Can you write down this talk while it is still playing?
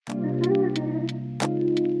Hello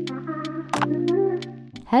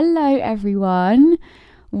everyone,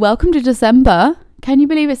 welcome to December. Can you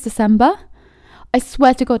believe it's December? I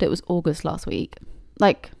swear to God it was August last week.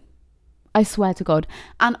 I swear to God.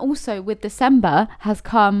 And also with December has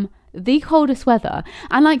come the coldest weather.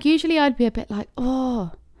 And usually I'd be a bit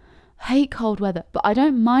hate cold weather, but I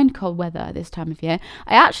don't mind cold weather at this time of year.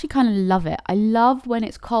 I actually kind of love it. I love when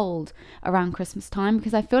it's cold around Christmas time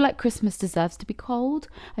because I feel like Christmas deserves to be cold.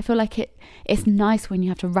 I feel like it's nice when you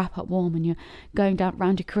have to wrap up warm and you're going down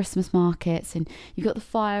around your Christmas markets and you've got the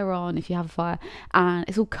fire on if you have a fire and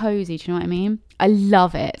it's all cozy. Do you know what I mean? I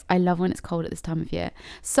love it. I love when it's cold at this time of year.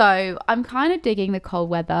 So I'm kind of digging the cold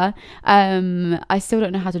weather. I still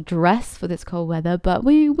don't know how to dress for this cold weather, but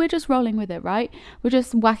we're just rolling with it, right? We're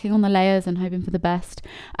just whacking on the layers and hoping for the best.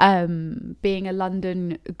 Being a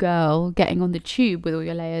London girl, getting on the tube with all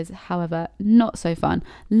your layers, however, not so fun.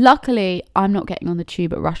 Luckily, I'm not getting on the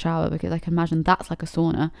tube at rush hour because I can imagine that's like a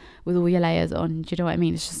sauna with all your layers on. Do you know what I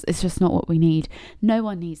mean? It's just not what we need. No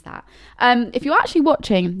one needs that. If you're actually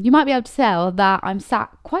watching, you might be able to tell that I'm sat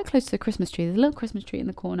quite close to the Christmas tree. There's a little Christmas tree in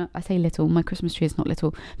the corner. I say little, my Christmas tree is not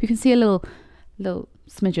little. You can see a little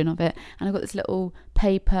smidgen of it. And I've got this little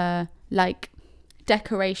paper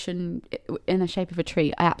decoration in the shape of a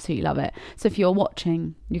tree. I absolutely love it. So if you're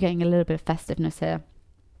watching, you're getting a little bit of festiveness here.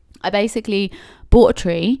 I basically bought a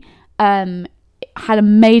tree, had a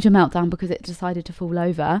major meltdown because it decided to fall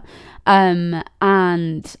over, and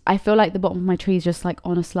I feel like the bottom of my tree is just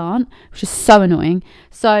on a slant, which is so annoying.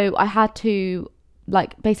 So I had to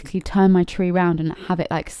basically turn my tree around and have it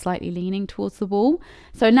slightly leaning towards the wall.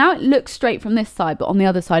 So now it looks straight from this side, but on the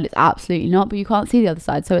other side it's absolutely not, but you can't see the other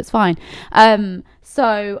side, so it's fine.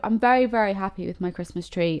 So I'm very, very happy with my Christmas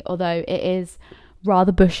tree, although it is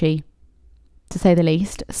rather bushy, to say the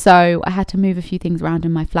least. So I had to move a few things around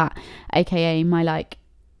in my flat, aka my I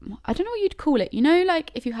don't know what you'd call it,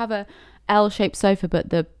 if you have a L-shaped sofa,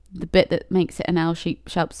 but the bit that makes it an L-shaped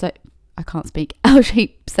sofa, I can't speak,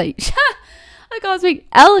 L-shaped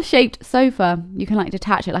sofa, you can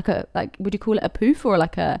detach it would you call it a poof or a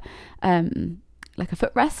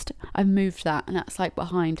footrest? I've moved that and that's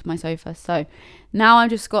behind my sofa, so now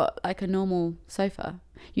I've just got a normal sofa.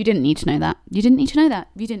 You didn't need to know that.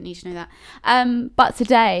 But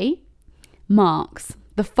today marks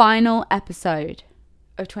the final episode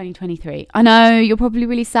of 2023. I know you're probably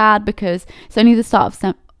really sad because it's only the start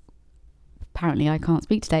of apparently I can't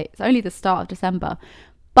speak today. It's only the start of December,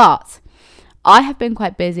 but I have been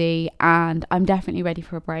quite busy and I'm definitely ready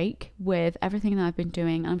for a break with everything that I've been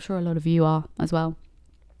doing. I'm sure a lot of you are as well.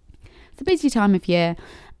 It's a busy time of year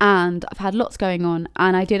and I've had lots going on,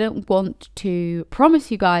 and I didn't want to promise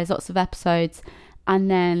you guys lots of episodes and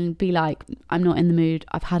then be I'm not in the mood,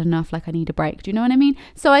 I've had enough, I need a break. Do you know what I mean?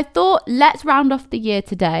 So I thought, let's round off the year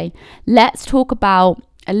today. Let's talk about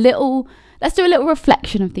let's do a little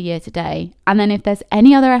reflection of the year today. And then if there's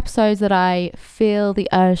any other episodes that I feel the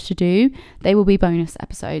urge to do, they will be bonus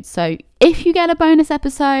episodes. So if you get a bonus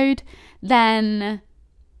episode, then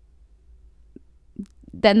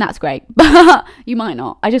that's great. But you might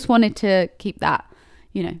not. I just wanted to keep that,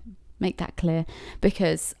 make that clear,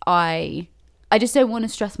 because I just don't want to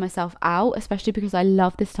stress myself out, especially because I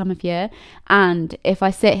love this time of year. And if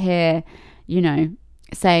I sit here,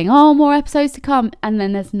 saying, oh, more episodes to come, and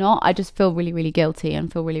then there's not, I just feel really, really guilty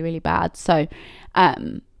and feel really, really bad. So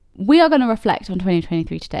we are going to reflect on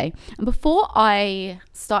 2023 today. And before I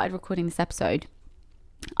started recording this episode,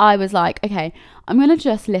 I was okay, I'm going to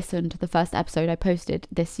just listen to the first episode I posted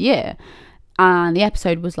this year. And the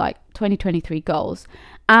episode was 2023 goals.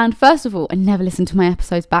 And first of all, I never listened to my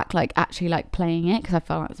episodes back, actually playing it, because I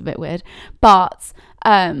felt it was a bit weird. But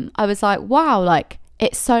I was wow,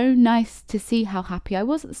 it's so nice to see how happy I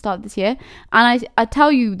was at the start of this year. And I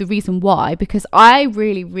tell you the reason why, because I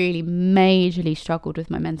really, really majorly struggled with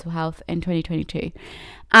my mental health in 2022.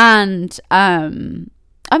 And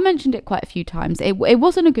I've mentioned it quite a few times. It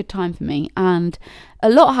wasn't a good time for me, and a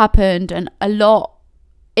lot happened, and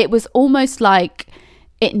it was almost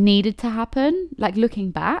it needed to happen. Looking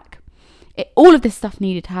back, all of this stuff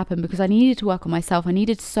needed to happen because I needed to work on myself. I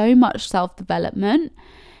needed so much self-development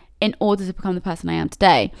in order to become the person I am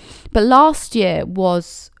today. But last year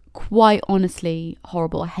was quite honestly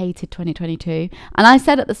horrible. I hated 2022. And I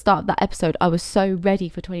said at the start of that episode, I was so ready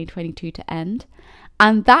for 2022 to end.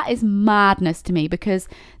 And that is madness to me, because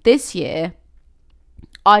this year,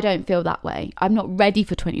 I don't feel that way. I'm not ready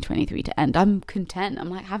for 2023 to end. I'm content.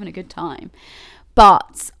 I'm having a good time.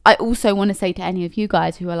 But I also want to say to any of you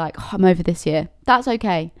guys who are like, oh, I'm over this year, that's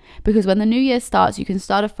okay. Because when the new year starts, you can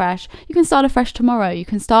start afresh. You can start afresh tomorrow. You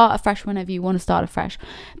can start afresh whenever you want to start afresh.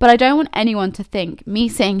 But I don't want anyone to think, me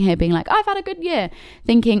sitting here being like, I've had a good year,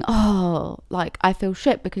 thinking, oh, like I feel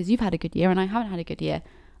shit because you've had a good year and I haven't had a good year.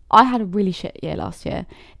 I had a really shit year last year.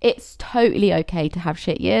 It's totally okay to have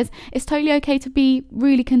shit years. It's totally okay to be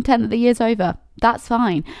really content that the year's over. That's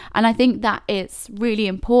fine. And I think that it's really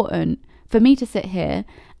important for me to sit here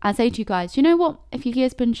and say to you guys, you know what? If your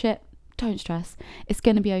year's been shit, don't stress. It's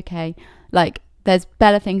going to be okay. Like, there's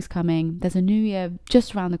better things coming. There's a new year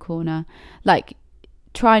just around the corner. Like,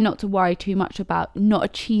 try not to worry too much about not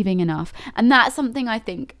achieving enough. And that's something I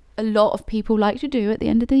think a lot of people like to do at the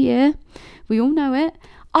end of the year. We all know it.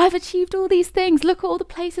 I've achieved all these things. Look at all the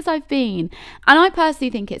places I've been. And I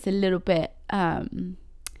personally think it's a little bit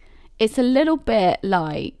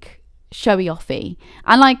like showy offy.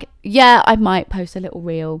 And like, yeah, I might post a little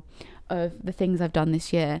reel of the things I've done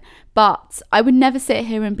this year, but I would never sit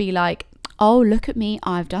here and be like, oh, look at me,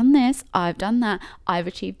 I've done this, I've done that, I've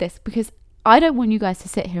achieved this, because I don't want you guys to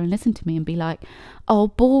sit here and listen to me and be like, oh,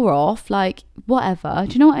 bore off, like whatever.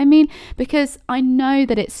 Do you know what I mean? Because I know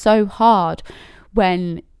that it's so hard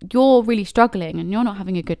when you're really struggling and you're not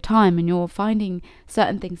having a good time and you're finding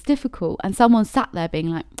certain things difficult, and someone sat there being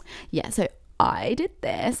like, yeah, so I did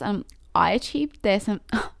this and I achieved this, and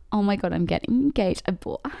oh my god, I'm getting engaged, I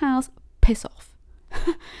bought a house. Piss off.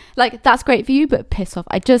 Like, that's great for you, but piss off.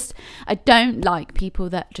 I don't like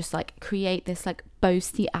people that just like create this like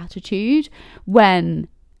boasty attitude when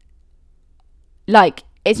like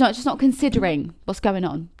it's not considering what's going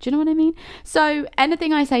on. Do you know what I mean? So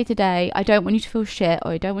anything I say today, I don't want you to feel shit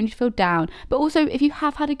or I don't want you to feel down. But also, if you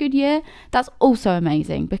have had a good year, that's also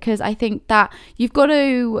amazing, because I think that you've got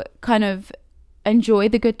to kind of enjoy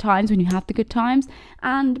the good times when you have the good times,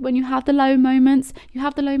 and when you have the low moments, you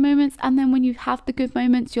have the low moments, and then when you have the good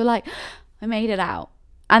moments, you're like, I made it out.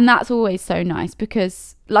 And that's always so nice,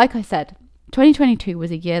 because like I said, 2022 was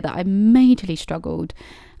a year that I majorly struggled,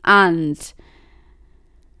 and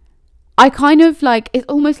I kind of like, it's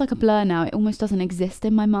almost like a blur now. It almost doesn't exist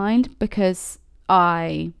in my mind, because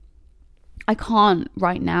I can't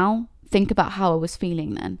right now think about how I was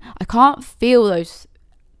feeling then. I can't feel those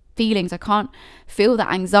feelings. I can't feel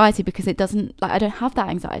that anxiety, because it doesn't, like, I don't have that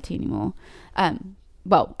anxiety anymore.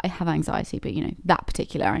 Well, I have anxiety, but you know, that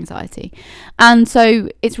particular anxiety. And so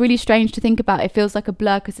it's really strange to think about. It feels like a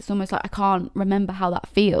blur, because it's almost like I can't remember how that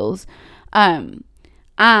feels. And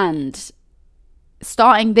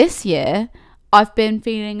starting this year, I've been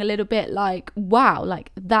feeling a little bit like, wow,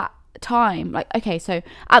 like that time, like, okay, so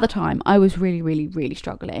at the time I was really, really, really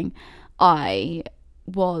struggling. I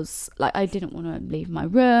was like, I didn't want to leave my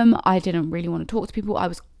room. I didn't really want to talk to people. I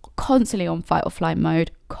was constantly on fight or flight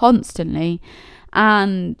mode, constantly.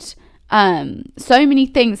 And so many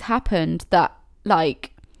things happened that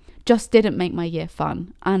like just didn't make my year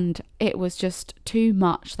fun, and it was just too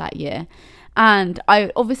much that year. And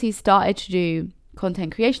I obviously started to do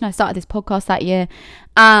content creation. I started this podcast that year,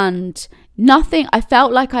 and I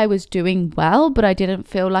felt like I was doing well, but I didn't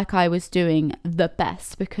feel like I was doing the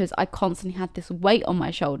best, because I constantly had this weight on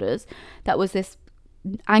my shoulders that was this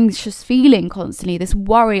anxious feeling constantly, this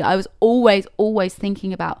worry. I was always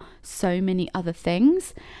thinking about so many other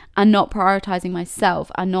things and not prioritizing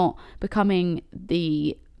myself and not becoming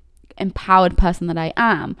the empowered person that I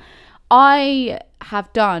am. I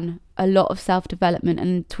have done a lot of self-development,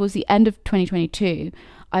 and towards the end of 2022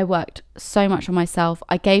 I worked so much on myself.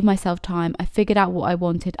 I gave myself time. I figured out what I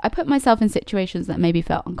wanted. I put myself in situations that maybe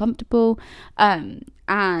felt uncomfortable,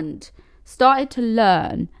 and started to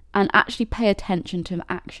learn and actually pay attention to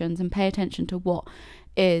actions and pay attention to what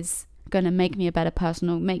is going to make me a better person,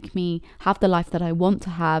 or make me have the life that I want to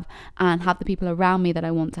have and have the people around me that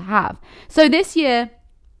I want to have. So this year,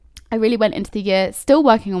 I really went into the year still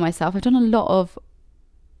working on myself. I've done a lot of,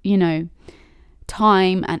 you know,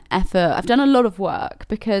 time and effort. I've done a lot of work,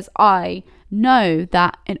 because I know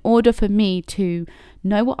that in order for me to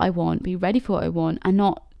know what I want, be ready for what I want, and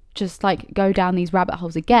not just like go down these rabbit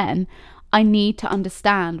holes again, I need to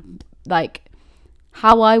understand like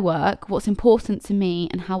how I work, what's important to me,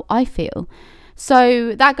 and how I feel.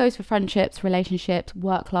 So that goes for friendships, relationships,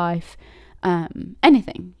 work life,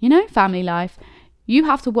 anything, you know, family life. You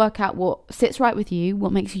have to work out what sits right with you,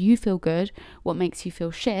 what makes you feel good, what makes you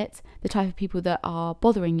feel shit, the type of people that are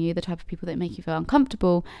bothering you, the type of people that make you feel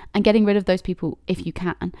uncomfortable, and getting rid of those people if you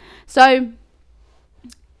can. So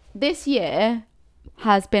this year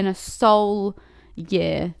has been a sole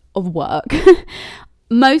year of work.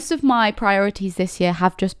 most of my priorities this year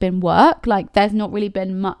have just been work. Like, there's not really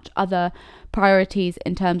been much other priorities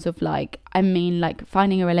in terms of like, I mean, like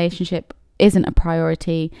finding a relationship isn't a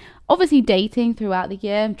priority. Obviously dating throughout the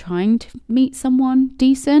year, I'm trying to meet someone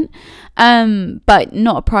decent, but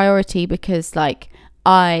not a priority, because like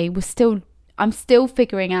I'm still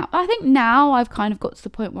figuring out. I think now I've kind of got to the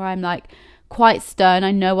point where I'm like quite stern.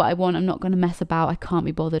 I know what I want. I'm not going to mess about. I can't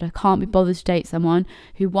be bothered. I can't be bothered to date someone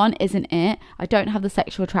who, one, isn't it, I don't have the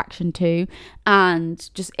sexual attraction to,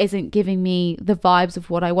 and just isn't giving me the vibes of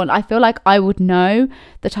what I want. I feel like I would know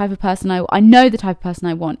the type of person I know the type of person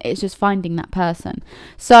I want. It's just finding that person.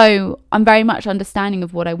 So I'm very much understanding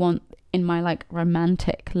of what I want in my like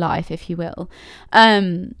romantic life, if you will.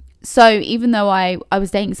 So even though I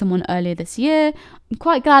was dating someone earlier this year, I'm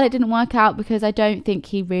quite glad it didn't work out, because I don't think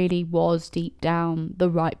he really was deep down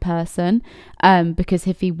the right person. Because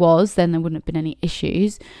if he was, then there wouldn't have been any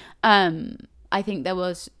issues. I think there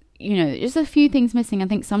was, just a few things missing. I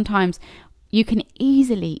think sometimes you can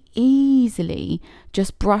easily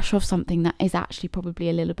just brush off something that is actually probably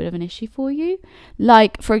a little bit of an issue for you.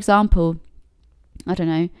 Like, for example, I don't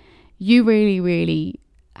know, you really, really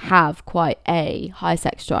have quite a high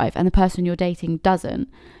sex drive and the person you're dating doesn't,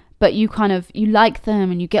 but you like them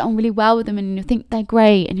and you get on really well with them and you think they're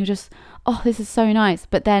great and you're just, oh, this is so nice,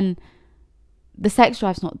 but then the sex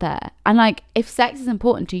drive's not there. And like, if sex is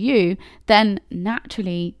important to you, then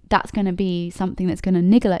naturally that's going to be something that's going to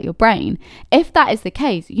niggle at your brain. If that is the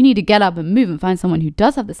case, you need to get up and move and find someone who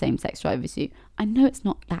does have the same sex drive as you. I know it's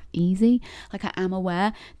not that easy. Like, I am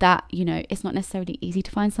aware that, it's not necessarily easy to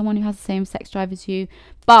find someone who has the same sex drive as you.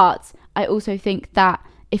 But I also think that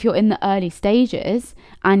if you're in the early stages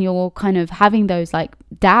and you're kind of having those like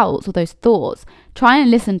doubts or those thoughts, try and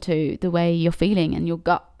listen to the way you're feeling and your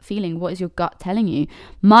gut feeling. What is your gut telling you?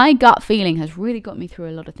 My gut feeling has really got me through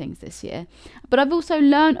a lot of things this year, but I've also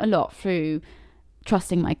learned a lot through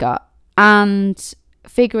trusting my gut and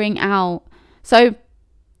figuring out. So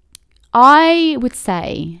I would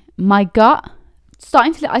say my gut,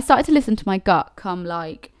 I started to listen to my gut come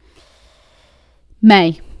like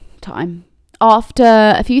May time, after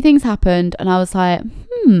a few things happened, and I was like,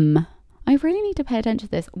 I really need to pay attention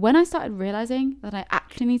to this. When I started realizing that I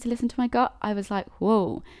actually need to listen to my gut, I was like,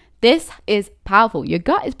 whoa, this is powerful. Your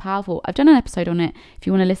gut is powerful. I've done an episode on it. If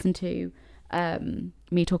you want to listen to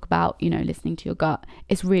me talk about, listening to your gut,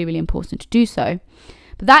 it's really, really important to do so.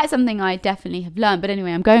 But that is something I definitely have learned. But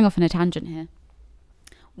anyway, I'm going off on a tangent here.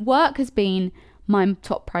 Work has been my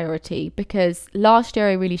top priority, because last year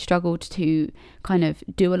I really struggled to kind of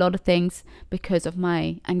do a lot of things because of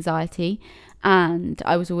my anxiety, and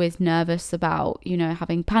I was always nervous about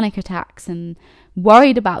having panic attacks and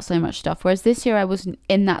worried about so much stuff, whereas this year I wasn't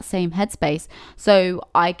in that same headspace. So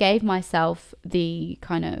I gave myself the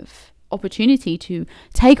kind of opportunity to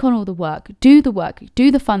take on all the work, do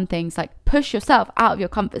the fun things, like push yourself out of your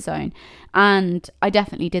comfort zone, and I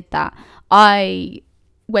definitely did that. I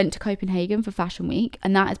went to Copenhagen for Fashion Week,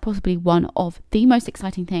 and that is possibly one of the most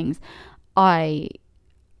exciting things I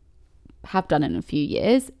have done in a few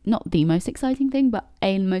years. Not the most exciting thing, but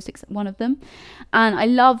one of them. And I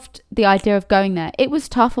loved the idea of going there. It was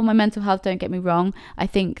tough on my mental health, don't get me wrong. I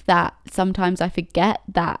think that sometimes I forget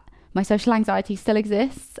that my social anxiety still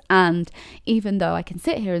exists, and even though I can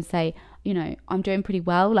sit here and say, I'm doing pretty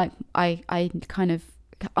well, like I kind of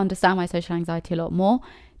understand my social anxiety a lot more,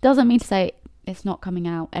 doesn't mean to say it's not coming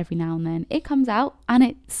out every now and then. It comes out and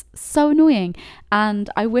it's so annoying, and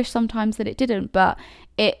I wish sometimes that it didn't, but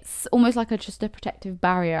it's almost like just a protective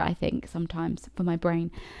barrier, I think, sometimes for my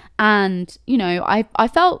brain. And I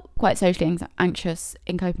felt quite socially anxious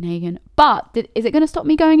in Copenhagen, but is it going to stop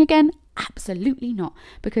me going again? Absolutely not,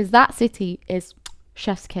 because that city is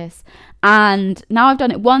chef's kiss, and now I've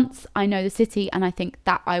done it once, I know the city, and I think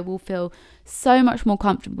that I will feel so much more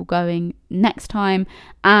comfortable going next time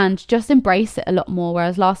and just embrace it a lot more,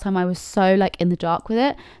 whereas last time I was so like in the dark with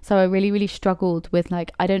it. So I really, really struggled with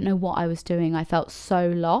like, I don't know what I was doing. I felt so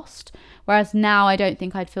lost, whereas now I don't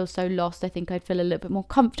think I'd feel so lost. I think I'd feel a little bit more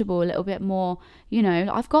comfortable, a little bit more,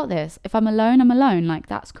 I've got this. If I'm alone, I'm alone. Like,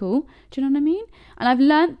 that's cool. Do you know what I mean? And I've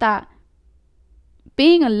learned that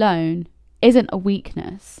being alone isn't a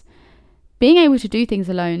weakness. Being able to do things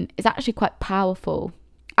alone is actually quite powerful.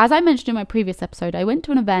 As I mentioned in my previous episode, I went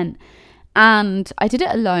to an event and I did it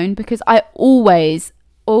alone because I always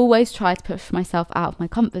try to push myself out of my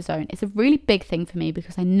comfort zone. It's a really big thing for me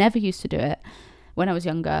because I never used to do it when I was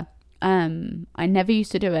younger. I never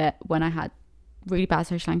used to do it when I had really bad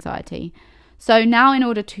social anxiety. So now, in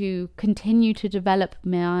order to continue to develop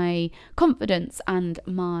my confidence and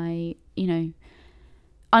my,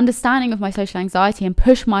 understanding of my social anxiety and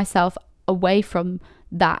push myself away from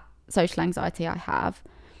that social anxiety I have,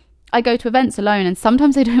 I go to events alone, and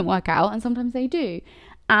sometimes they don't work out and sometimes they do.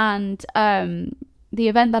 And the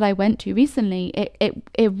event that I went to recently,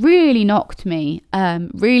 it really knocked me,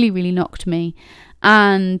 really knocked me.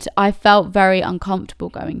 And I felt very uncomfortable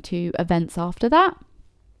going to events after that.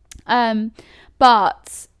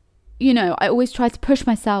 But, you know, I always try to push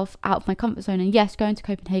myself out of my comfort zone. And yes, going to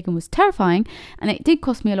Copenhagen was terrifying and it did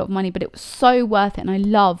cost me a lot of money, but it was so worth it. And I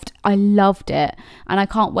loved it. And I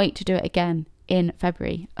can't wait to do it again in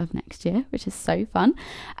February of next year, which is so fun.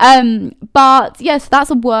 But yes,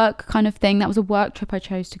 that's a work kind of thing. That was a work trip I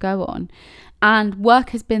chose to go on. And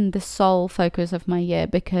work has been the sole focus of my year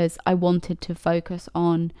because I wanted to focus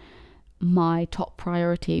on my top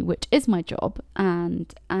priority, which is my job,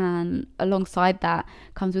 and alongside that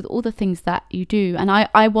comes with all the things that you do. And I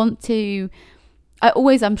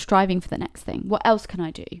always am striving for the next thing. What else can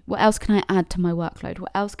I do? What else can I add to my workload?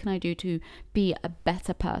 What else can I do to be a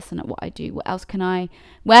better person at what I do?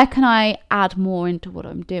 Where can I add more into what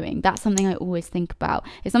I'm doing? That's something I always think about.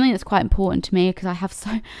 It's something that's quite important to me because I have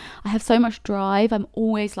so much drive. I'm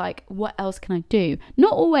always like, what else can I do?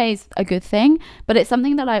 Not always a good thing, but it's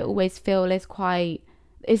something that I always feel is quite,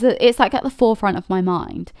 it's like at the forefront of my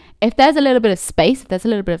mind. If there's a little bit of space, if there's a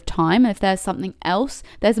little bit of time, if there's something else,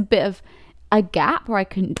 there's a bit of a gap where I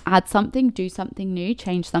can add something, do something new,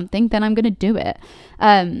 change something, then I'm going to do it.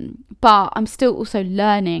 But I'm still also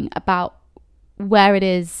learning about where it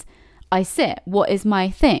is I sit, what is my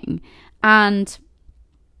thing. And,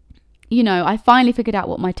 you know, I finally figured out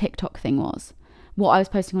what my TikTok thing was, what I was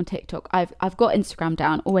posting on TikTok. I've got Instagram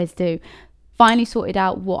down, always do. Finally sorted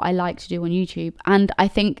out what I like to do on YouTube. And I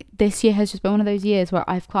think this year has just been one of those years where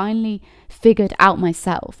I've finally figured out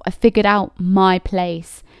myself. I figured out my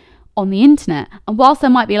place on the internet. And whilst there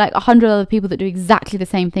might be like 100 other people that do exactly the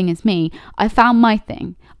same thing as me, I found my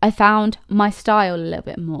thing. I found my style a little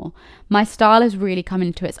bit more. My style has really come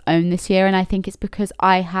into its own this year, and I think it's because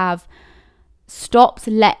I have stopped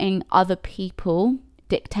letting other people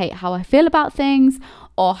dictate how I feel about things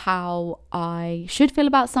or how I should feel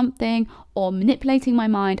about something or manipulating my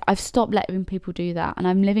mind. I've stopped letting people do that, and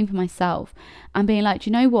I'm living for myself and being like, do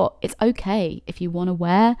you know what? It's okay if you want to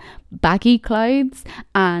wear baggy clothes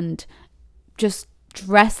and just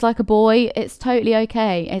dress like a boy. It's totally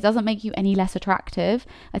okay. It doesn't make you any less attractive.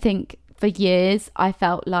 I think for years I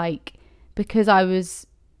felt like because I was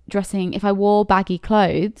dressing, if I wore baggy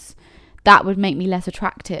clothes, that would make me less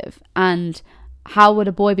attractive. And how would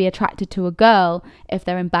a boy be attracted to a girl if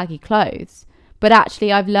they're in baggy clothes? But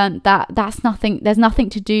actually I've learned that it's nothing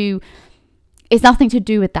to do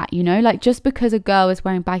with that, you know? Like, just because a girl is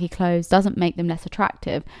wearing baggy clothes doesn't make them less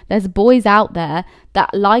attractive. There's boys out there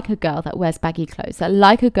that like a girl that wears baggy clothes, that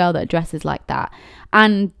like a girl that dresses like that.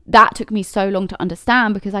 And that took me so long to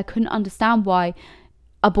understand, because I couldn't understand why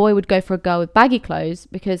a boy would go for a girl with baggy clothes,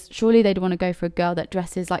 because surely they'd want to go for a girl that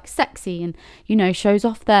dresses like sexy and, you know, shows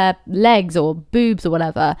off their legs or boobs or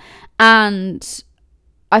whatever. And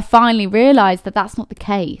I finally realized that that's not the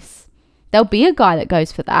case. There'll be a guy that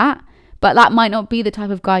goes for that, but that might not be the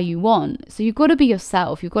type of guy you want. So you've got to be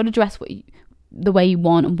yourself. You've got to dress the way you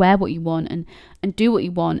want and wear what you want and do what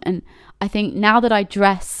you want. And I think now that I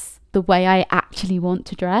dress the way I actually want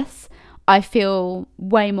to dress, I feel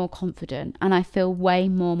way more confident and I feel way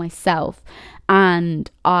more myself, and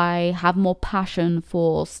I have more passion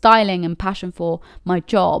for styling and passion for my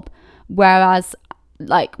job. Whereas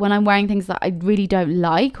like when I'm wearing things that I really don't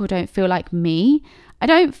like or don't feel like me, I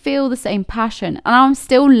don't feel the same passion. And I'm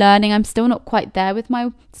still learning. I'm still not quite there with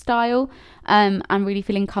my style. I'm really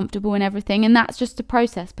feeling comfortable in everything. And that's just a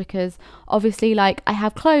process, because obviously like I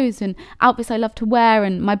have clothes and outfits I love to wear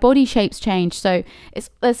and my body shapes change. So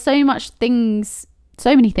there's so many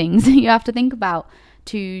things you have to think about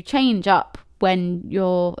to change up when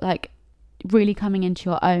you're like really coming into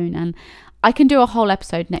your own. And I can do a whole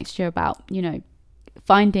episode next year about, you know,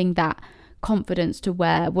 finding that confidence to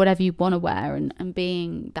wear whatever you want to wear and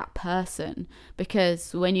being that person.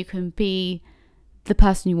 Because when you can be the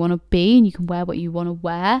person you want to be and you can wear what you want to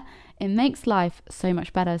wear, it makes life so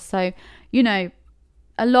much better. So, you know,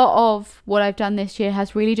 a lot of what I've done this year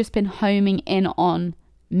has really just been homing in on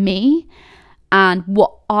me and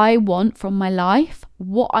what I want from my life,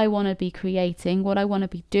 what I want to be creating, what I want to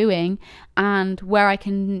be doing, and where I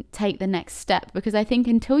can take the next step. Because I think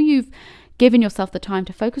until you've given yourself the time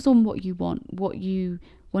to focus on what you want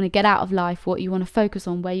to get out of life, what you want to focus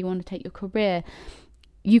on, where you want to take your career,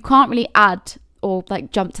 you can't really add or like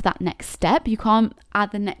jump to that next step. You can't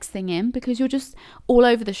add the next thing in because you're just all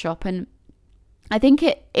over the shop. And I think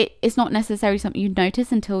it's not necessarily something you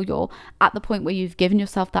notice until you're at the point where you've given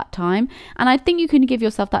yourself that time. And I think you can give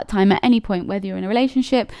yourself that time at any point, whether you're in a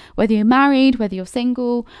relationship, whether you're married, whether you're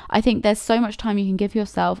single. I think there's so much time you can give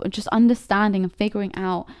yourself and just understanding and figuring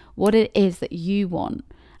out what it is that you want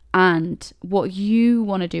and what you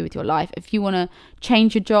want to do with your life. If you want to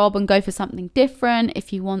change your job and go for something different,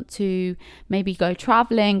 if you want to maybe go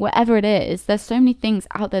traveling, whatever it is, there's so many things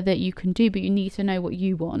out there that you can do, but you need to know what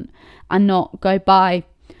you want and not go by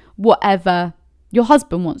whatever your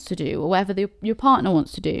husband wants to do or whatever your partner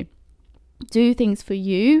wants to do. Do things for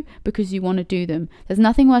you because you want to do them. There's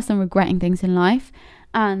nothing worse than regretting things in life.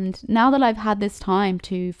 And now that I've had this time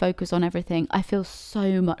to focus on everything, I feel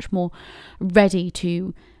so much more ready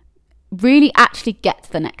to really actually get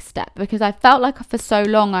to the next step, because I felt like for so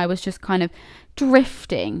long I was just kind of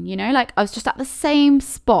drifting, like I was just at the same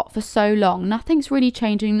spot for so long. Nothing's really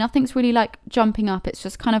changing, nothing's really like jumping up, it's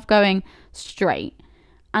just kind of going straight.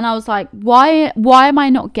 And I was like, why am I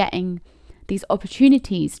not getting these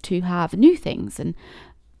opportunities to have new things and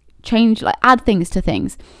change, like add things to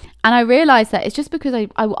things? And I realized that it's just because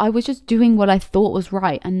I was just doing what I thought was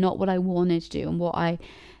right and not what I wanted to do and what I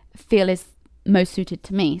feel is most suited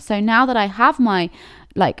to me. So now that I have my,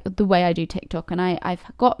 like the way I do TikTok, and I've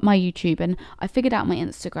got my YouTube, and I figured out my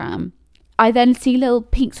Instagram, I then see little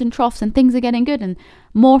peaks and troughs and things are getting good and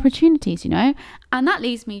more opportunities, and that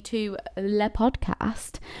leads me to Le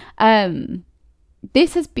Podcast.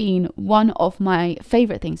 This has been one of my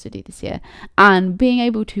favorite things to do this year, and being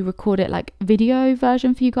able to record it like video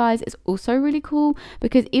version for you guys is also really cool,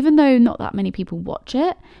 because even though not that many people watch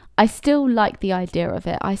it, I still like the idea of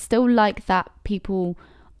it. I still like that people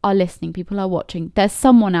are listening, people are watching. There's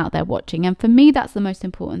someone out there watching, and for me that's the most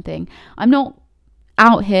important thing. I'm not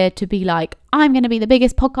out here to be like, I'm going to be the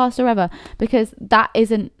biggest podcaster ever, because that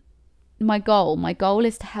isn't my goal. My goal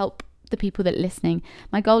is to help the people that are listening.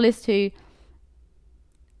 My goal is to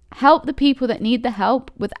help the people that need the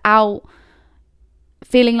help without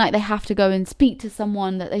feeling like they have to go and speak to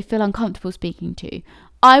someone that they feel uncomfortable speaking to.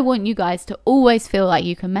 I want you guys to always feel like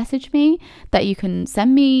you can message me, that you can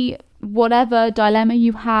send me whatever dilemma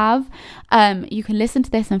you have. You can listen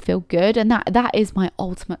to this and feel good, and that is my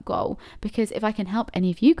ultimate goal, because if I can help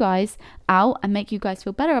any of you guys out and make you guys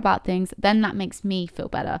feel better about things, then that makes me feel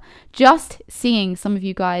better. Just seeing some of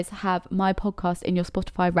you guys have my podcast in your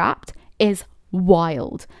Spotify Wrapped is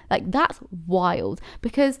wild. Like, that's wild,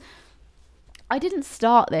 because I didn't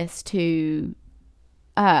start this to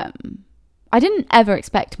I didn't ever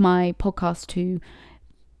expect my podcast to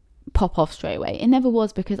pop off straight away. It never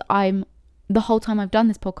was, because the whole time I've done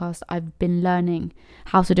this podcast, I've been learning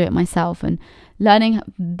how to do it myself and learning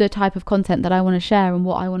the type of content that I want to share and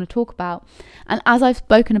what I want to talk about. And as I've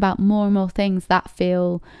spoken about more and more things that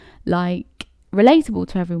feel like relatable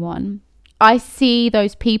to everyone, I see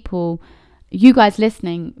those people, you guys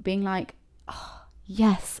listening, being like, oh,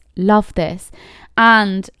 yes, love this.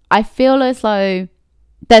 And I feel as though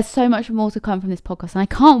there's so much more to come from this podcast, and I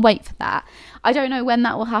can't wait for that. I don't know when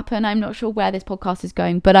that will happen. I'm not sure where this podcast is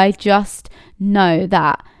going, but I just know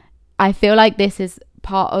that I feel like this is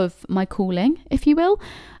part of my calling, if you will.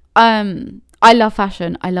 I love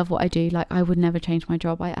fashion. I love what I do. Like, I would never change my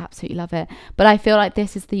job. I absolutely love it. But I feel like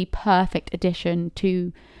this is the perfect addition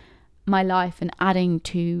to my life and adding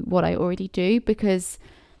to what I already do, because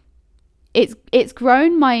it's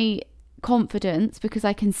grown my confidence, because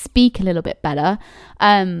I can speak a little bit better.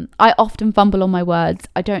 I often fumble on my words.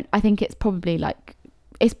 I think it's probably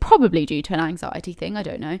due to an anxiety thing, I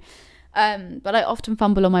don't know. But I often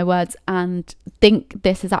fumble on my words, and think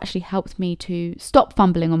this has actually helped me to stop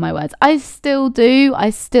fumbling on my words. I still do,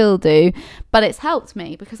 but it's helped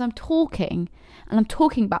me because I'm talking, and I'm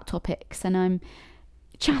talking about topics, and I'm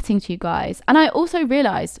chatting to you guys. And I also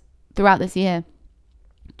realized throughout this year,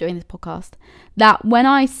 doing this podcast, that when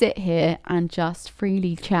I sit here and just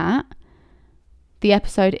freely chat, the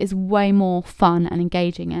episode is way more fun and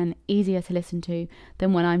engaging and easier to listen to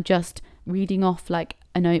than when I'm just reading off like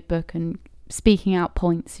a notebook and speaking out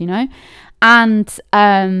points, and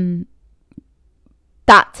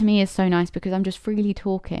that to me is so nice, because I'm just freely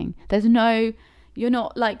talking. You're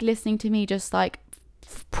not like listening to me just like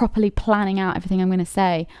properly planning out everything I'm going to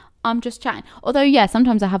say. I'm just chatting. Although, yeah,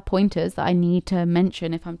 sometimes I have pointers that I need to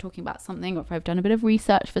mention if I'm talking about something, or if I've done a bit of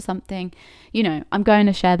research for something, I'm going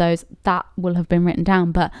to share those. That will have been written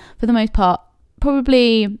down. But for the most part,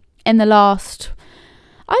 probably in the last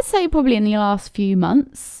few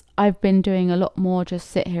months, I've been doing a lot more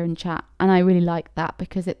just sit here and chat. And I really like that,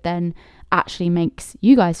 because it then actually makes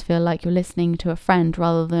you guys feel like you're listening to a friend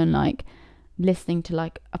rather than like listening to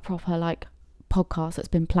like a proper like podcast that's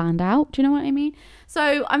been planned out. Do you know what I mean?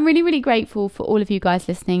 So I'm really, really grateful for all of you guys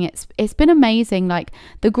listening. It's been amazing. Like,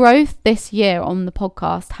 the growth this year on the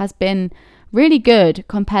podcast has been really good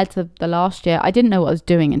compared to the last year. I didn't know what I was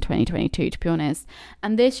doing in 2022, to be honest.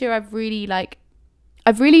 And this year I've really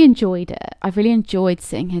enjoyed it. I've really enjoyed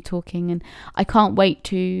sitting here talking, and I can't wait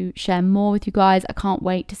to share more with you guys. I can't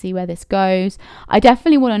wait to see where this goes. I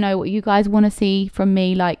definitely want to know what you guys want to see from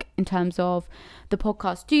me, like in terms of the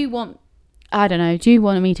podcast. Do you want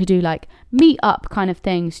me to do like meet up kind of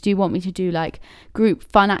things? Do you want me to do like group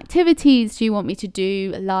fun activities? Do you want me to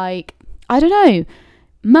do like, I don't know,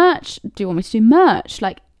 merch? Do you want me to do merch?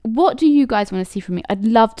 Like, what do you guys want to see from me? I'd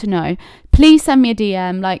love to know. Please send me a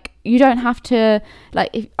DM. Like, you don't have to,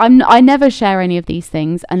 like, I never share any of these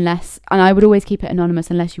things unless, and I would always keep it anonymous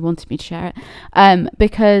unless you wanted me to share it,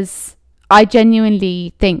 because I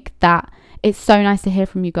genuinely think that it's so nice to hear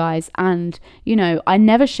from you guys. And, you know, I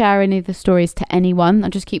never share any of the stories to anyone. I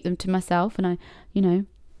just keep them to myself, and I, you know,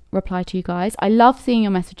 reply to you guys. I love seeing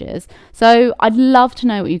your messages. So I'd love to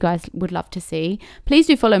know what you guys would love to see. Please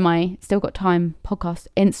do follow my Still Got Time podcast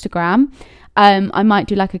Instagram. I might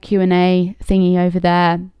do like a Q&A thingy over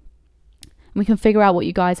there. We can figure out what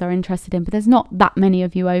you guys are interested in. But there's not that many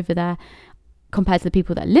of you over there compared to the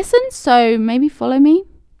people that listen. So maybe follow me,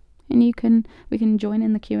 and we can join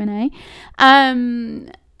in the Q&A.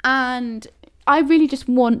 And I really just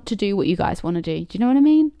want to do what you guys want to do. Do you know what I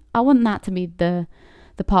mean? I want that to be the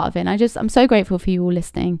part of it. And I'm so grateful for you all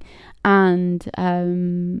listening. And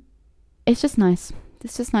it's just nice.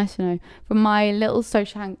 It's just nice to know. From my little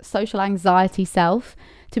social anxiety self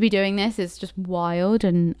to be doing this is just wild.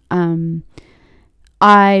 And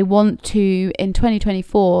I want to, in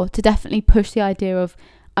 2024, to definitely push the idea of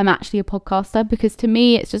I'm actually a podcaster, because to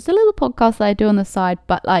me it's just a little podcast that I do on the side,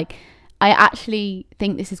 but like, I actually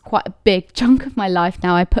think this is quite a big chunk of my life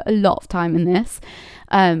now. I put a lot of time in this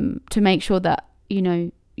to make sure that, you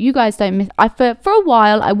know, you guys don't miss. For a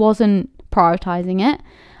while I wasn't prioritizing it,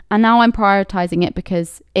 and now I'm prioritizing it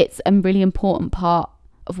because it's a really important part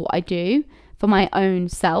of what I do for my own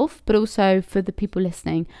self, but also for the people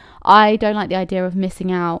listening. I don't like the idea of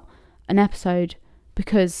missing out an episode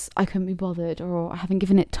because I couldn't be bothered or I haven't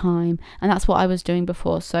given it time, and that's what I was doing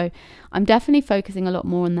before. So I'm definitely focusing a lot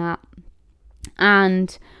more on that.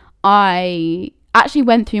 And I actually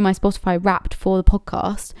went through my Spotify Wrapped for the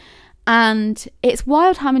podcast, and it's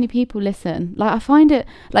wild how many people listen. Like, I find it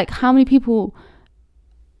like how many people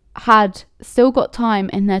had Still Got Time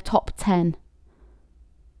in their top 10.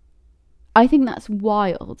 I think that's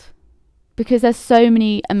wild, because there's so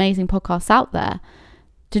many amazing podcasts out there.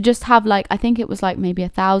 To just have like, I think it was like maybe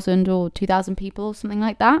 1,000 or 2,000 people or something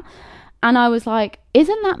like that. And I was like,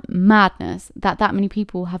 isn't that madness that many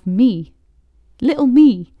people have me, little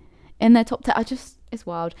me, in their top 10? It's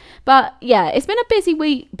wild. But yeah, it's been a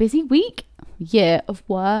busy year of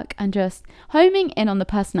work and just homing in on the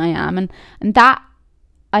person I am. And that,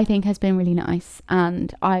 I think, has been really nice.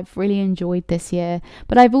 And I've really enjoyed this year.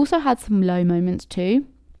 But I've also had some low moments too.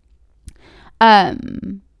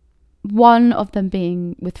 One of them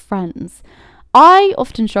being with friends. I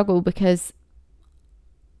often struggle because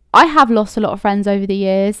I have lost a lot of friends over the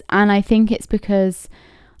years, and I think it's because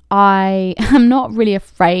I am not really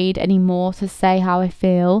afraid anymore to say how I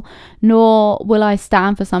feel, nor will I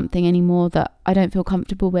stand for something anymore that I don't feel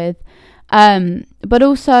comfortable with. But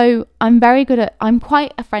also I'm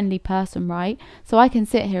quite a friendly person, right? So I can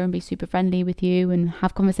sit here and be super friendly with you and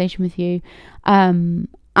have conversation with you, and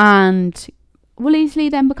will easily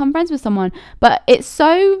then become friends with someone. But it's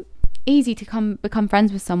so easy to become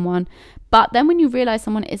friends with someone, but then when you realize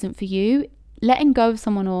someone isn't for you, letting go of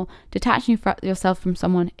someone or detaching yourself from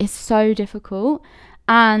someone is so difficult.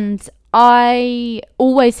 And I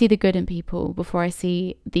always see the good in people before I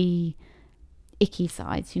see the icky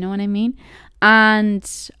sides, you know what I mean? And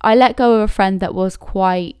I let go of a friend that was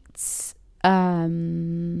quite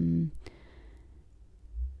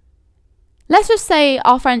let's just say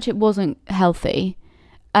our friendship wasn't healthy,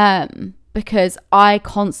 because I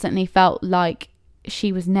constantly felt like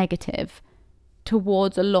she was negative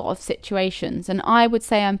towards a lot of situations. And I would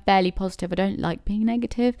say I'm fairly positive. I don't like being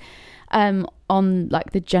negative on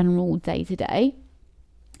like the general day-to-day.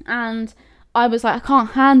 And I was like, I can't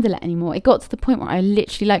handle it anymore. It got to the point where I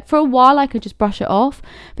literally, like, for a while I could just brush it off,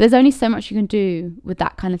 but there's only so much you can do with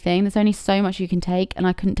that kind of thing. There's only so much you can take, and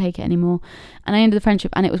I couldn't take it anymore. And I ended the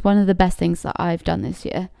friendship, and it was one of the best things that I've done this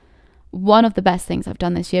year. One of the best things I've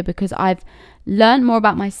done this year, because I've learned more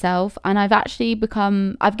about myself, and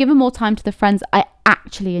I've given more time to the friends I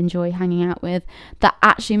actually enjoy hanging out with, that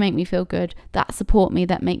actually make me feel good, that support me,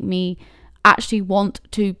 that make me actually want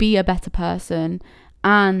to be a better person,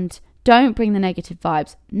 and don't bring the negative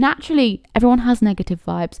vibes. Naturally, everyone has negative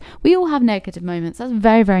vibes. We all have negative moments. That's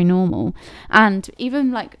very, very normal. And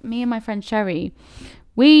even like me and my friend Sherry,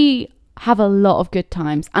 we have a lot of good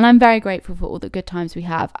times. And I'm very grateful for all the good times we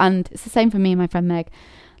have. And it's the same for me and my friend Meg.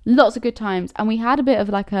 Lots of good times. And we had a bit of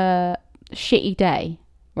like a shitty day,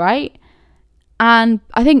 right? And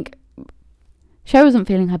I think Sherry wasn't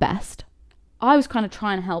feeling her best. I was kind of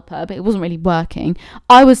trying to help her, but it wasn't really working.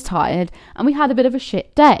 I was tired and we had a bit of a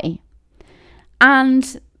shit day.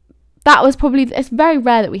 And that was probably, it's very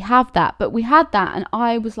rare that we have that, but we had that. And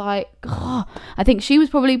I was like, oh, I think she was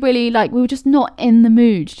probably really like, we were just not in the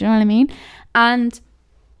mood. Do you know what I mean? And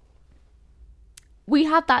we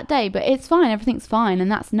had that day, but it's fine. Everything's fine.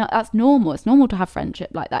 And that's normal. It's normal to have friendship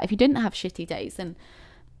like that. If you didn't have shitty days, then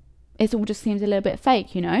it all just seems a little bit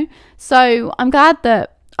fake, you know? So I'm glad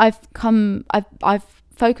that I've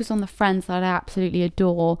focused on the friends that I absolutely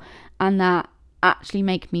adore and that actually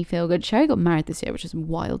make me feel good. Sherry got married this year, which is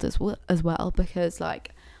wild as well, because like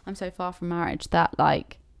I'm so far from marriage that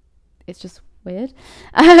like it's just weird.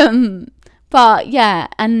 But yeah,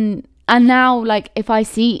 and now like if I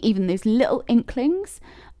see even those little inklings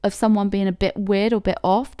of someone being a bit weird or a bit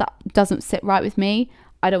off that doesn't sit right with me,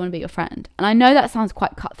 I don't want to be your friend. And I know that sounds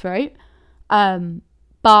quite cutthroat,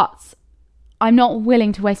 but I'm not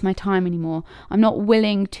willing to waste my time anymore. I'm not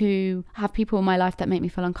willing to have people in my life that make me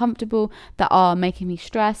feel uncomfortable, that are making me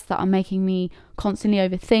stressed, that are making me constantly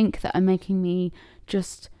overthink, that are making me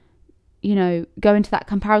just, you know, go into that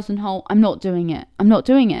comparison hole. I'm not doing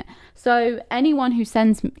it. So anyone who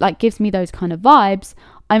gives me those kind of vibes,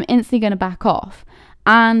 I'm instantly going to back off.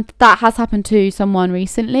 And that has happened to someone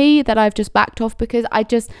recently that I've just backed off because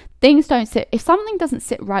things don't sit. If something doesn't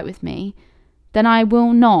sit right with me, then I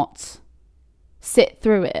will not sit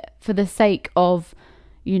through it for the sake of,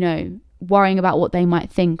 you know, worrying about what they might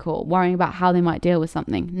think or worrying about how they might deal with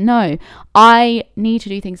something. No, I need to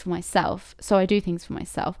do things for myself. So I do things for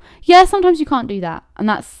myself. Yeah, sometimes you can't do that. And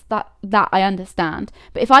that I understand.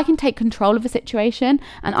 But if I can take control of a situation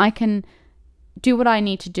and I can do what I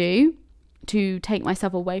need to do to take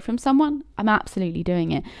myself away from someone, I'm absolutely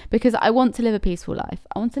doing it because I want to live a peaceful life.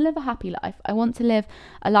 I want to live a happy life. I want to live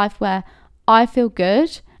a life where I feel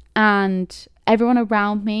good and everyone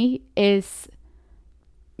around me is,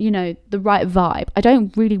 you know, the right vibe. I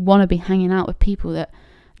don't really want to be hanging out with people that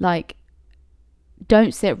like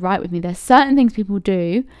don't sit right with me. There's certain things people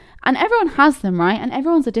do and everyone has them, right? And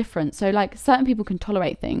everyone's are different. So like certain people can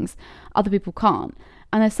tolerate things, other people can't.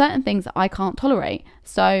 And there's certain things that I can't tolerate.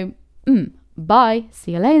 So bye,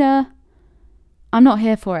 see you later. I'm not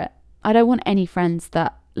here for it. I don't want any friends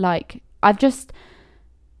that like, I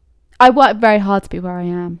work very hard to be where I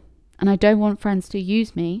am. And I don't want friends to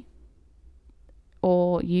use me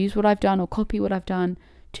or use what I've done or copy what I've done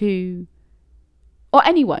or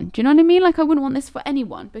anyone. Do you know what I mean? Like I wouldn't want this for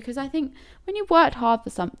anyone because I think when you've worked hard for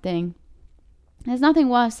something, there's nothing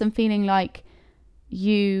worse than feeling like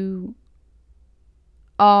you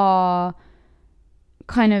are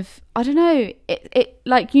kind of, I don't know, it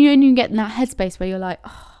like, you know, and you get in that headspace where you're like,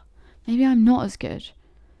 oh, maybe I'm not as good.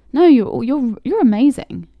 No, you're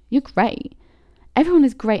amazing. You're great. Everyone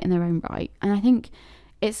is great in their own right. And I think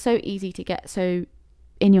it's so easy to get so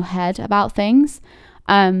in your head about things.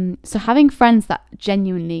 So having friends that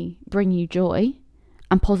genuinely bring you joy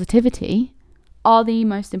and positivity are the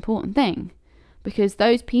most important thing because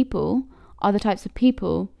those people are the types of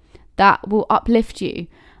people that will uplift you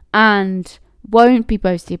and won't be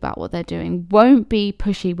boasty about what they're doing, won't be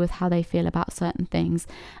pushy with how they feel about certain things,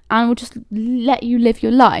 and will just let you live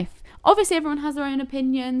your life. Obviously, everyone has their own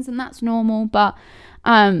opinions, and that's normal, but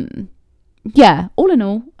yeah, all in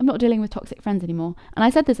all, I'm not dealing with toxic friends anymore. And I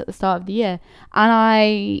said this at the start of the year, and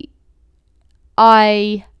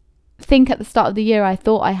I think at the start of the year, I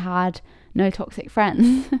thought I had no toxic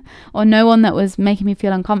friends or no one that was making me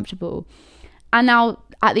feel uncomfortable. And now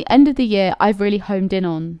at the end of the year, I've really honed in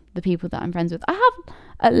on the people that I'm friends with. I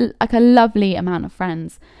have a lovely amount of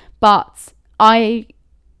friends, but I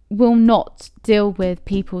will not deal with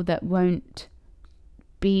people that won't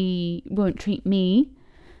treat me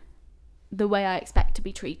the way I expect to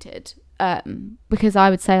be treated, because I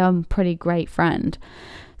would say I'm a pretty great friend.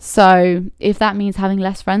 So if that means having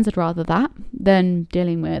less friends, I'd rather that than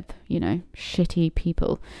dealing with, you know, shitty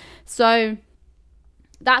people. So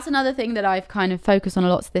that's another thing that I've kind of focused on a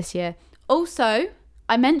lot this year. Also,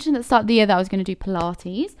 I mentioned at the start of the year that I was going to do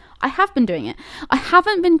Pilates. I have been doing it. I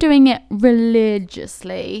haven't been doing it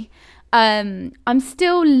religiously. I'm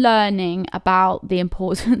still learning about the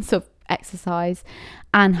importance of exercise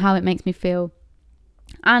and how it makes me feel.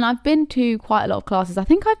 And I've been to quite a lot of classes. I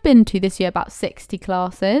think I've been to this year about 60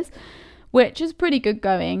 classes, which is pretty good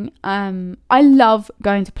going. I love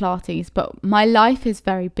going to Pilates, but my life is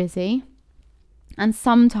very busy. And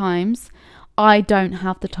sometimes I don't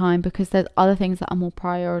have the time because there's other things that are more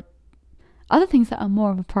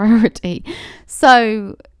of a priority.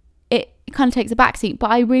 So it kind of takes a backseat,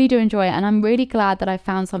 but I really do enjoy it. And I'm really glad that I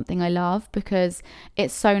found something I love, because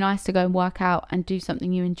it's so nice to go and work out and do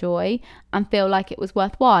something you enjoy and feel like it was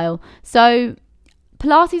worthwhile. So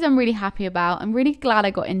Pilates I'm really happy about. I'm really glad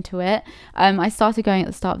I got into it. I started going at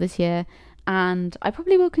the start of this year, and I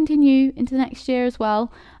probably will continue into the next year as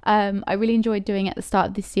well. I really enjoyed doing it at the start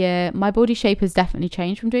of this year. My body shape has definitely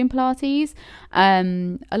changed from doing Pilates.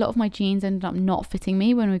 A lot of my jeans ended up not fitting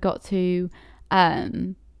me when it got to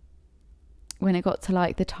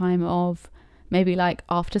like the time of maybe like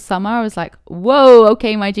after summer. I was like, whoa,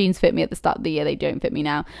 okay, my jeans fit me at the start of the year, they don't fit me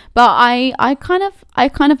now. But I kind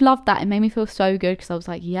of loved that. It made me feel so good, because I was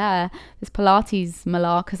like, yeah, this Pilates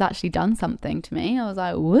malark has actually done something to me. I was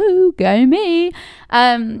like, woo, go me.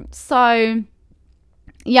 So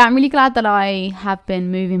yeah, I'm really glad that I have been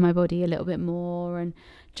moving my body a little bit more, and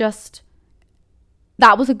just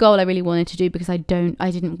that was a goal I really wanted to do, because I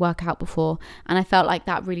didn't work out before, and I felt like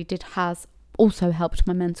that really has also helped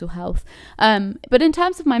my mental health. But in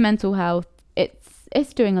terms of my mental health,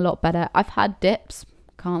 it's doing a lot better. I've had dips,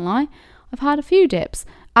 can't lie. I've had a few dips,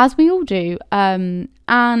 as we all do. And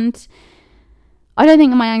I don't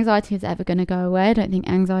think my anxiety is ever going to go away. I don't think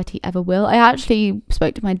anxiety ever will. I actually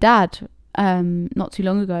spoke to my dad not too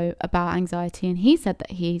long ago about anxiety, and he said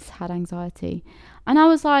that he's had anxiety. And I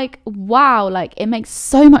was like, wow, like it makes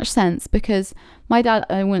so much sense, because my dad,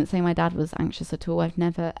 I wouldn't say my dad was anxious at all. I've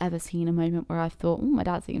never ever seen a moment where I've thought, oh, my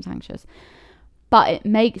dad seems anxious. But it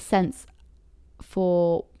makes sense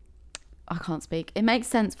it makes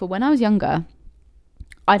sense for when I was younger.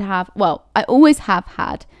 I always have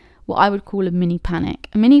had what I would call a mini panic.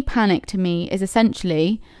 A mini panic to me is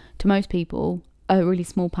essentially, to most people, a really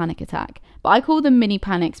small panic attack. But I call them mini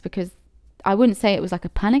panics because I wouldn't say it was like a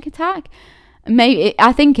panic attack.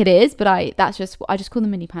 I think it is, but I just call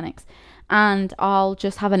them mini panics, and I'll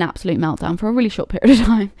just have an absolute meltdown for a really short period of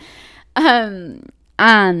time.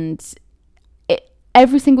 And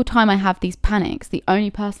every single time I have these panics, the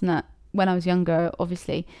only person that, when I was younger,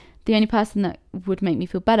 obviously, the only person that would make me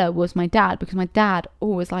feel better was my dad, because my dad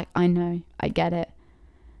always like, I know, I get it.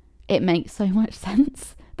 It makes so much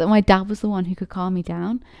sense that my dad was the one who could calm me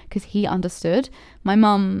down, because he understood. My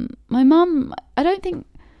mum, I don't think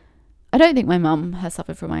my mum has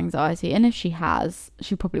suffered from anxiety, and if she has,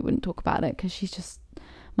 she probably wouldn't talk about it, because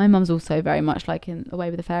my mum's also very much like in A Way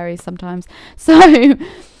with the Fairies sometimes. So,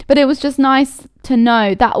 but it was just nice to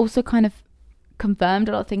know that also kind of confirmed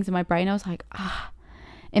a lot of things in my brain. I was like,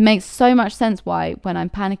 it makes so much sense why when I'm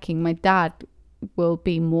panicking, my dad will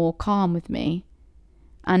be more calm with me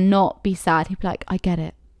and not be sad. He'd be like, I get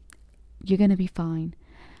it. You're going to be fine.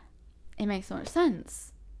 It makes so much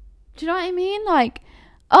sense. Do you know what I mean? Like,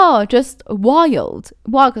 just wild,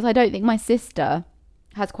 because I don't think my sister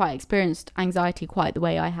has quite experienced anxiety quite the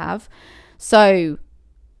way I have. So,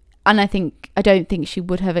 and I don't think she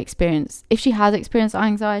would have experienced, if she has experienced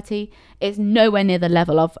anxiety, it's nowhere near the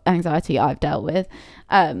level of anxiety I've dealt with.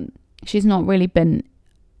 She's not really been,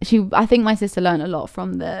 I think my sister learned a lot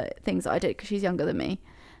from the things that I did, because she's younger than me.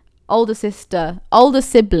 Older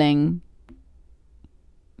siblingness,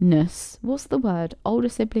 what's the word? Older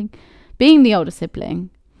sibling, being the older sibling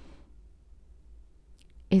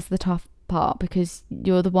is the tough part, because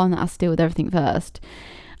you're the one that has to deal with everything first.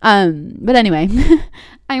 But anyway,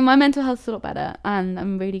 my mental health's a lot better, and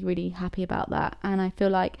I'm really, really happy about that. And I feel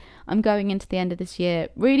like I'm going into the end of this year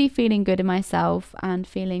really feeling good in myself, and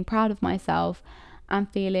feeling proud of myself, and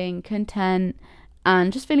feeling content,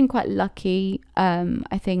 and just feeling quite lucky.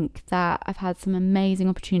 I think that I've had some amazing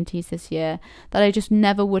opportunities this year that I just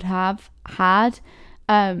never would have had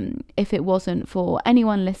if it wasn't for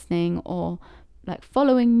anyone listening, or like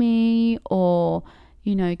following me, or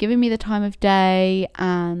giving me the time of day.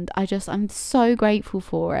 And I'm so grateful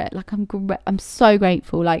for it. Like I'm so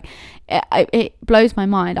grateful. Like it blows my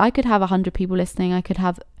mind. I could have 100 people listening, I could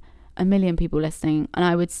have 1 million people listening, and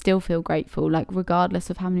I would still feel grateful, like regardless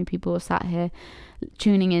of how many people are sat here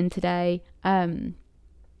tuning in today.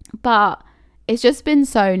 But it's just been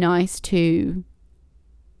so nice to,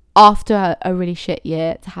 after a really shit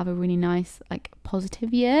year, to have a really nice, like,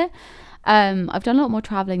 positive year. I've done a lot more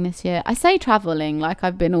traveling this year. I say traveling like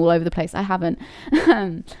I've been all over the place. I haven't.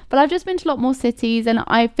 But I've just been to a lot more cities, and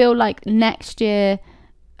I feel like next year,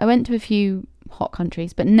 I went to a few hot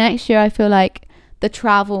countries, but next year I feel like the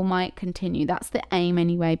travel might continue. That's the aim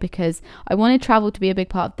anyway, because I wanted travel to be a big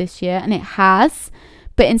part of this year, and it has.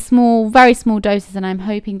 but in small, very small doses. And I'm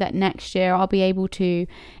hoping that next year I'll be able to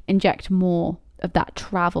inject more of that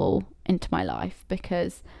travel into my life,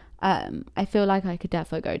 because I feel like I could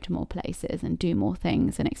definitely go to more places and do more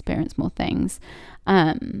things and experience more things.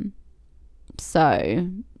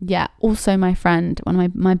 So yeah, also my friend, one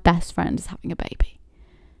of my best friend, is having a baby.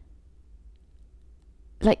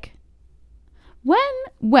 Like,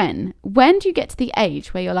 when do you get to the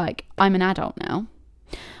age where you're like, I'm an adult now?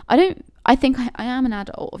 I think I am an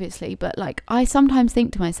adult, obviously, but like, I sometimes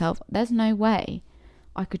think to myself, there's no way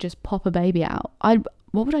I could just pop a baby out.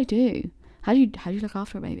 What would I do? How do you look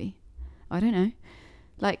after a baby? I don't know.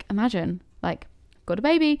 Like, imagine, like, got a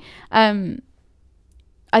baby.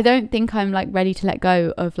 I don't think I'm like ready to let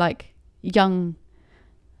go of like young,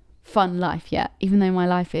 fun life yet, even though my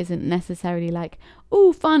life isn't necessarily like,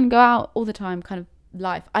 oh, fun, go out all the time kind of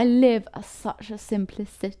life. I live such a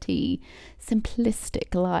simplistic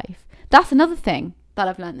life. That's another thing that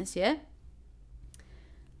I've learned this year.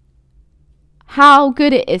 How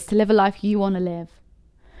good it is to live a life you want to live.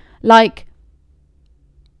 Like,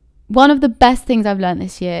 one of the best things I've learned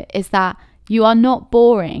this year is that you are not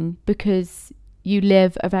boring because you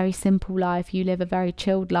live a very simple life, you live a very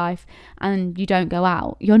chilled life, and you don't go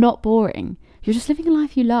out. You're not boring. You're just living a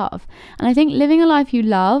life you love. And I think living a life you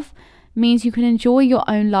love means you can enjoy your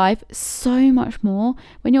own life so much more.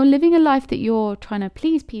 When you're living a life that you're trying to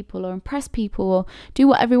please people or impress people or do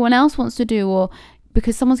what everyone else wants to do, or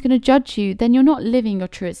because someone's going to judge you, then you're not living your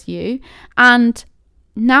truest you. And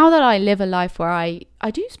now that I live a life where I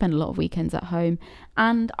do spend a lot of weekends at home,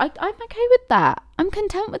 and I'm okay with that. I'm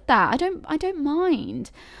content with that. I don't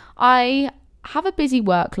mind. I have a busy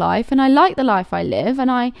work life and I like the life I live,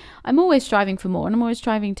 and I'm always striving for more, and I'm always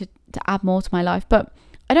striving to add more to my life, but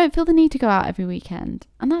I don't feel the need to go out every weekend,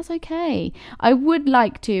 and that's okay. I would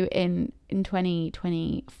like to in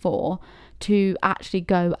 2024 to actually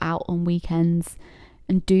go out on weekends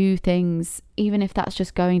and do things, even if that's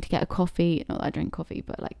just going to get a coffee. Not that I drink coffee,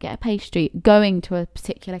 but like get a pastry, going to a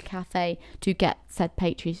particular cafe to get said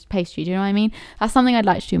pastry. Do you know what I mean? That's something I'd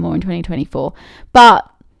like to do more in 2024. But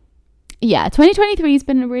yeah, 2023 has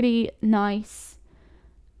been a really nice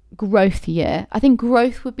growth year. I think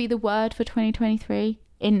growth would be the word for 2023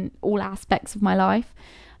 in all aspects of my life.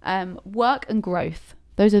 Work and growth.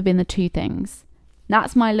 Those have been the two things.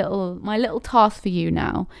 That's my little task for you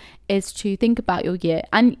now, is to think about your year.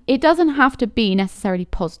 And it doesn't have to be necessarily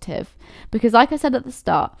positive, because like I said at the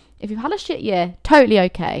start, if you've had a shit year, totally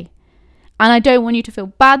okay. And I don't want you to feel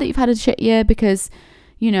bad that you've had a shit year, because,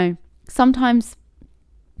 you know, sometimes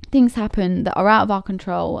things happen that are out of our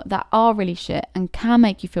control, that are really shit and can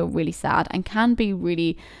make you feel really sad and can be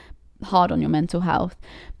really hard on your mental health.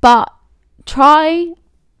 But try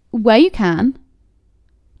where you can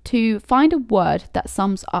to find a word that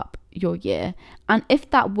sums up your year. And if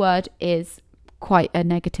that word is quite a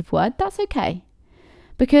negative word, that's okay.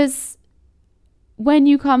 Because when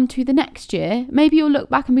you come to the next year, maybe you'll look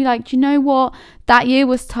back and be like, do you know what? That year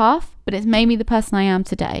was tough, but it's made me the person I am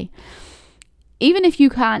today. Even if you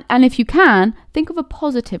can, and if you can, think of a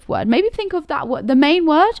positive word. Maybe think of that word, the main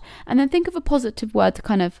word, and then think of a positive word to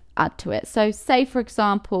kind of add to it. So say, for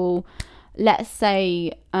example, let's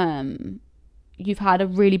say you've had a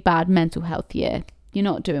really bad mental health year. You're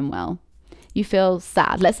not doing well. You feel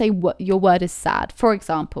sad. Let's say your word is sad. For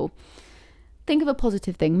example, think of a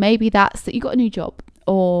positive thing. Maybe that's that you got a new job,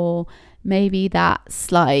 or maybe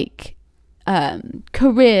that's like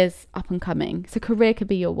careers up and coming. So career could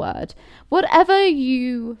be your word. Whatever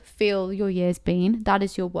you feel your year's been, that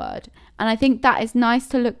is your word. And I think that is nice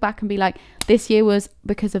to look back and be like, this year was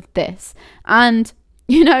because of this. And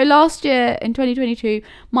you know, last year in 2022,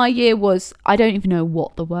 my year was, I don't even know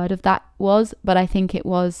what the word of that was, but I think it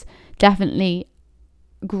was definitely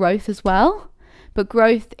growth as well. But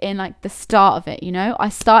growth in like the start of it, you know, I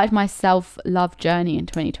started my self-love journey in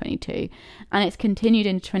 2022 and it's continued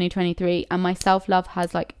into 2023, and my self-love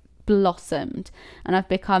has like blossomed, and I've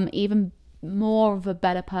become even more of a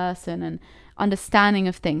better person and understanding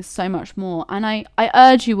of things so much more. And I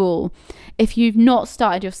urge you all, if you've not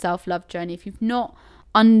started your self-love journey, if you've not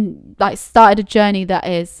started a journey that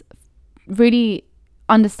is really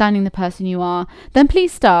understanding the person you are, then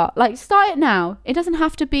please start it now. It doesn't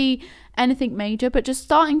have to be anything major, but just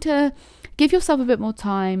starting to give yourself a bit more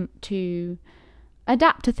time to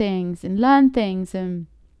adapt to things and learn things, and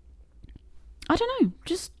I don't know,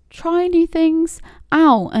 just try new things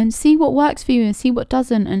out and see what works for you and see what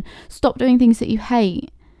doesn't, and stop doing things that you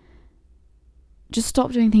hate. Just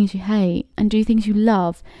stop doing things you hate and do things you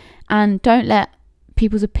love, and don't let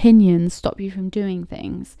people's opinions stop you from doing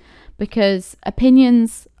things, because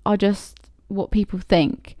opinions are just what people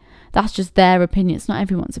think. that's just their opinion. It's not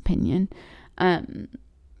everyone's opinion.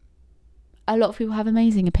 A lot of people have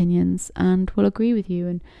amazing opinions and will agree with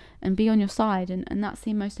you and be on your side, and that's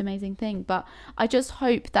the most amazing thing. But I just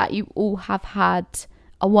hope that you all have had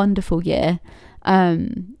a wonderful year,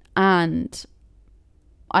 and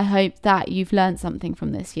I hope that you've learned something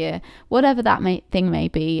from this year, whatever that thing may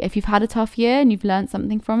be. If you've had a tough year and you've learned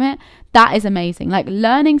something from it, that is amazing. Like,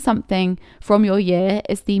 learning something from your year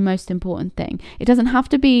is the most important thing. It doesn't have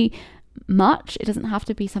to be much, it doesn't have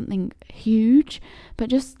to be something huge, but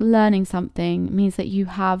just learning something means that you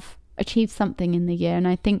have achieved something in the year. And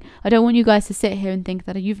I don't want you guys to sit here and think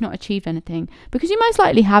that you've not achieved anything, because you most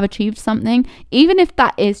likely have achieved something, even if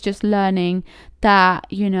that is just learning that,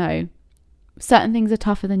 you know, certain things are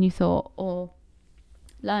tougher than you thought, or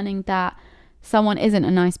learning that someone isn't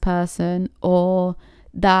a nice person, or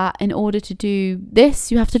that in order to do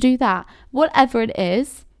this you have to do that. Whatever it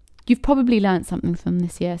is, you've probably learned something from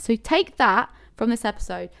this year. So take that from this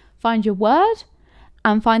episode, find your word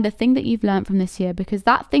and find the thing that you've learned from this year, because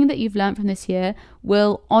that thing that you've learned from this year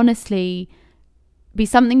will honestly be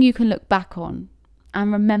something you can look back on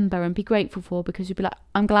and remember and be grateful for, because you'll be like,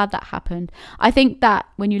 I'm glad that happened. I think that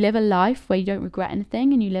when you live a life where you don't regret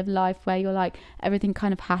anything, and you live a life where you're like, everything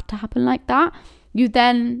kind of had to happen like that, you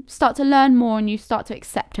then start to learn more and you start to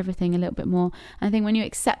accept everything a little bit more. And I think when you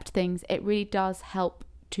accept things, it really does help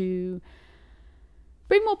to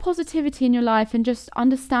bring more positivity in your life, and just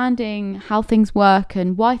understanding how things work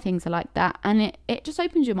and why things are like that, and it just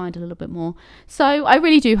opens your mind a little bit more. So I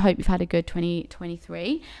really do hope you've had a good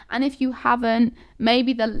 2023, and if you haven't,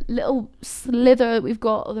 maybe the little slither that we've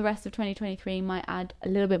got of the rest of 2023 might add a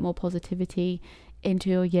little bit more positivity into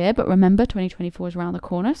your year. But remember, 2024 is around the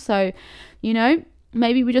corner, so, you know,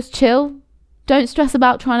 maybe we just chill, don't stress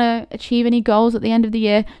about trying to achieve any goals at the end of the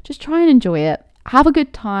year. Just try and enjoy it, have a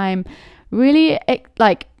good time, really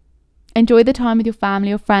enjoy the time with your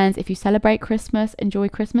family or friends. If you celebrate Christmas, enjoy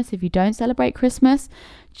Christmas. If you don't celebrate Christmas,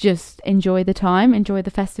 just enjoy the time, enjoy the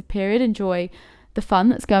festive period, enjoy the fun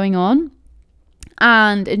that's going on,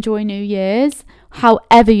 and enjoy New Year's,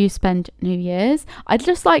 however you spend New Year's. I'd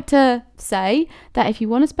just like to say that if you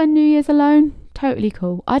want to spend New Year's alone, totally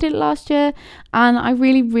cool. I did it last year and I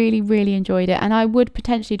really, really, really enjoyed it, and I would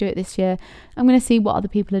potentially do it this year. I'm going to see what other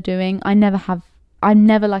people are doing. I'm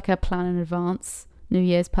never like a plan in advance New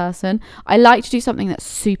Year's person. I like to do something that's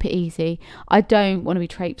super easy. I don't want to be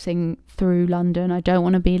traipsing through London. I don't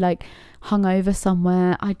want to be like hungover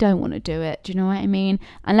somewhere. I don't want to do it. Do you know what I mean?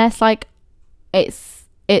 Unless like it's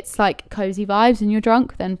like cozy vibes and you're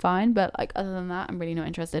drunk, then fine. But like other than that, I'm really not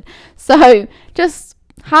interested. So just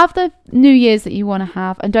have the New Year's that you want to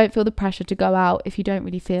have, and don't feel the pressure to go out if you don't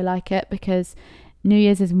really feel like it, because New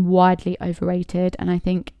Year's is widely overrated, and I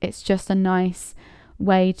think it's just a nice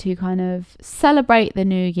way to kind of celebrate the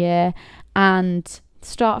new year and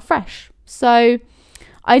start fresh. So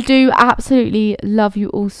I do absolutely love you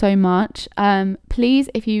all so much. Please,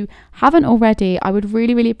 if you haven't already, I would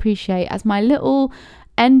really, really appreciate, as my little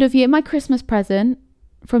end of year, my Christmas present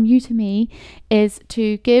from you to me, is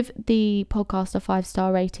to give the podcast a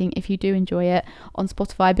 5-star rating if you do enjoy it on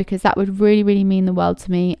Spotify, because that would really, really mean the world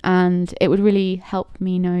to me, and it would really help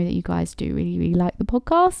me know that you guys do really, really like the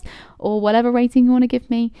podcast, or whatever rating you want to give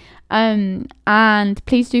me. And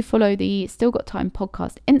please do follow the Still Got Time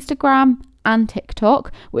podcast Instagram and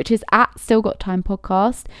TikTok, which is at Still Got Time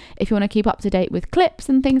Podcast, if you want to keep up to date with clips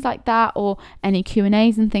and things like that, or any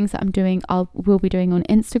Q&As and things that I'm doing, will be doing on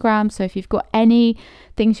Instagram. So if you've got any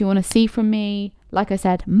things you want to see from me, like I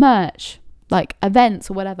said, merch, like events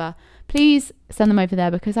or whatever, please send them over there,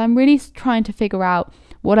 because I'm really trying to figure out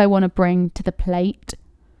what I want to bring to the plate.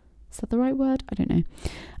 Is that the right word? I don't know.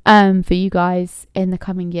 For you guys in the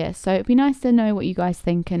coming year. So it'd be nice to know what you guys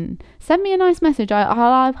think, and send me a nice message.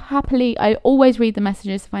 I'll happily, I always read the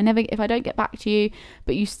messages. If I don't get back to you,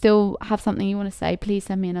 but you still have something you want to say, please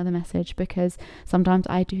send me another message, because sometimes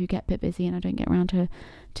I do get a bit busy and I don't get around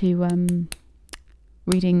to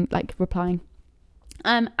reading, like replying.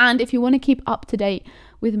 And if you want to keep up to date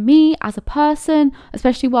with me as a person,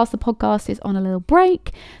 especially whilst the podcast is on a little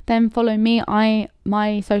break, then follow me.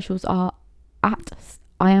 My socials are at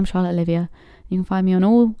I am Charlotte Olivia. You can find me on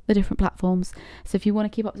all the different platforms. So if you want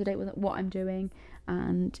to keep up to date with what I'm doing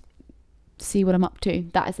and see what I'm up to,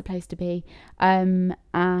 that is the place to be. And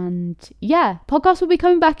yeah, podcast will be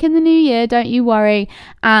coming back in the new year, don't you worry.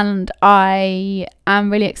 And I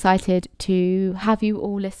am really excited to have you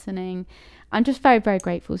all listening. I'm just very, very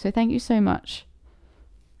grateful. So thank you so much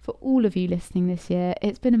for all of you listening this year.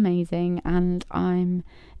 It's been amazing, and I'm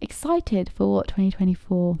excited for what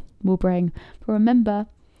 2024 will bring. But remember,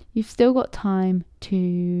 you've still got time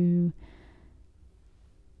to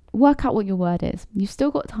work out what your word is. You've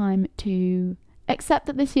still got time to accept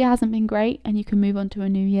that this year hasn't been great and you can move on to a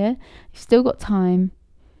new year. You've still got time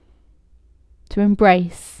to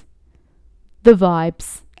embrace the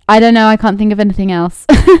vibes. I don't know, I can't think of anything else.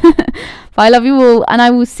 But I love you all, and I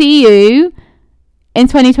will see you in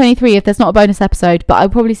 2023 if there's not a bonus episode, but I'll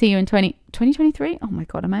probably see you in 2023. Oh my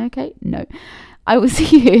god, am I okay? No. I will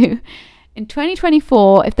see you in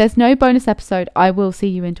 2024. If there's no bonus episode, I will see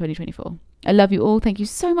you in 2024. I love you all. Thank you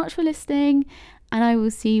so much for listening, and I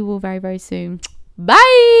will see you all very, very soon.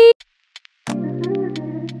 Bye!